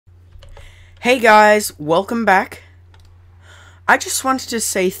Hey guys, welcome back. I just wanted to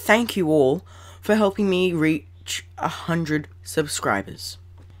say thank you all for helping me reach 100 subscribers.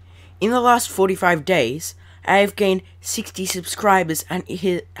 In the last 45 days, I have gained 60 subscribers and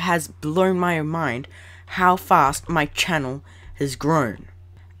it has blown my mind how fast my channel has grown.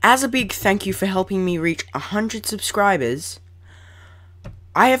 As a big thank you for helping me reach 100 subscribers,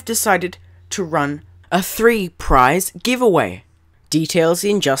 I have decided to run a 3 prize giveaway. Details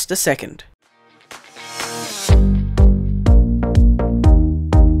in just a second.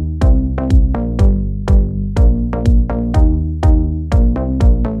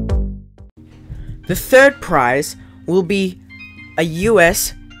 The third prize will be a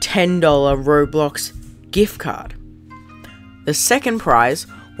US $10 Roblox gift card. The second prize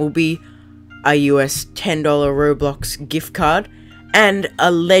will be a US $10 Roblox gift card and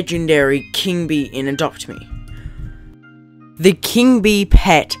a legendary King Bee in Adopt Me. The King Bee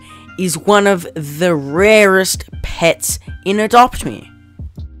pet is one of the rarest pets in Adopt Me.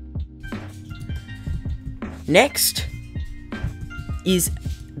 Next is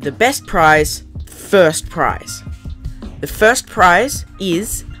the best prize, first prize. The first prize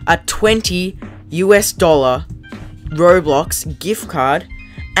is a $20 Roblox gift card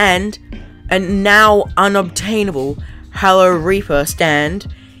and a now unobtainable Hello Reaper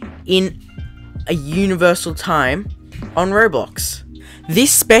stand in a universal time on Roblox.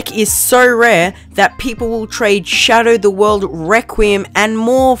 This spec is so rare that people will trade Shadow the World, Requiem and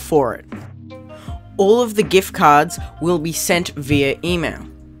more for it. All of the gift cards will be sent via email.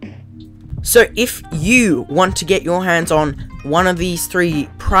 So if you want to get your hands on one of these 3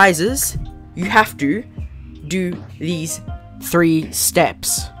 prizes, you have to do these 3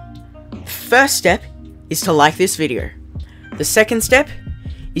 steps. First step is to like this video. The second step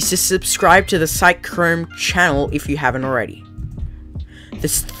is to subscribe to the Sike Chrome channel if you haven't already. The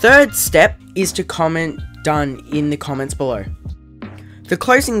third step is to comment done in the comments below. The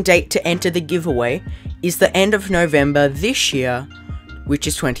closing date to enter the giveaway is the end of November this year, which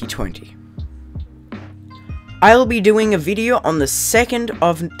is 2020. I'll be doing a video on the 2nd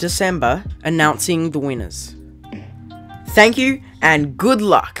of December announcing the winners. Thank you and good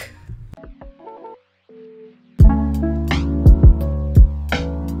luck!